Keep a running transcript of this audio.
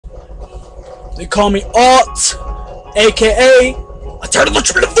They call me Art, aka I turn to the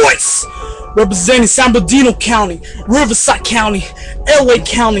TripletVoice, representing San Bernardino County, Riverside County, LA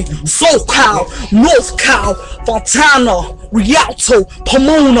County, SoCal, NorthCal, Fontana, Rialto,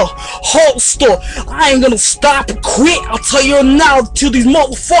 Pomona, Holster. I ain't gonna stop and quit. I'll tell you now to these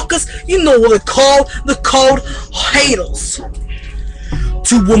motherfuckers, you know what they're called haters.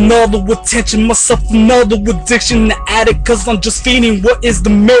 To another attention, myself another addiction, the addict, cause I'm just feeding what is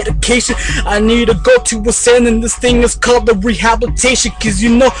the medication I need to go to a center, and this thing is called the rehabilitation. Cause you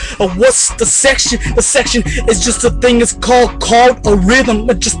know what's the section? The section is just a thing, it's called a rhythm,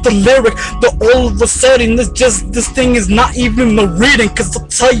 or just a lyric. The all of a sudden this thing is not even the rhythm. Cause I'll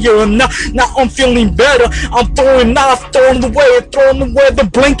tell you now I'm feeling better. I'm throwing away the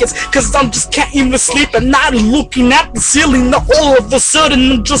blankets, cause I'm just can't even sleep at night looking at the ceiling. Now all of a sudden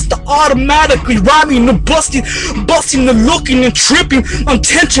I'm just automatically rhyming and busting and looking and tripping on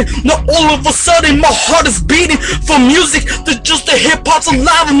tension. Now all of a sudden my heart is beating for music. Just the hip hop's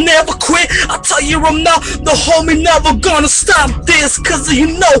alive and never quit. I tell you right now, the homie never gonna stop this. Cause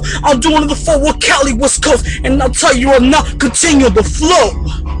you know I'm doing the forward Cali West Coast, and I'll tell you right now, continue the flow.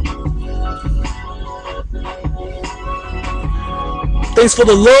 Thanks for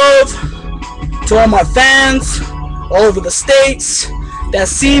the love to all my fans all over the states that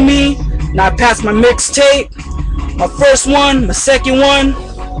see me. Now I passed my mixtape, my first one, my second one.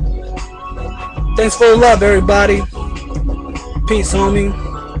 Thanks for the love, everybody. Peace, homie.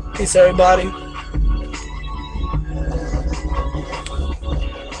 Peace, everybody.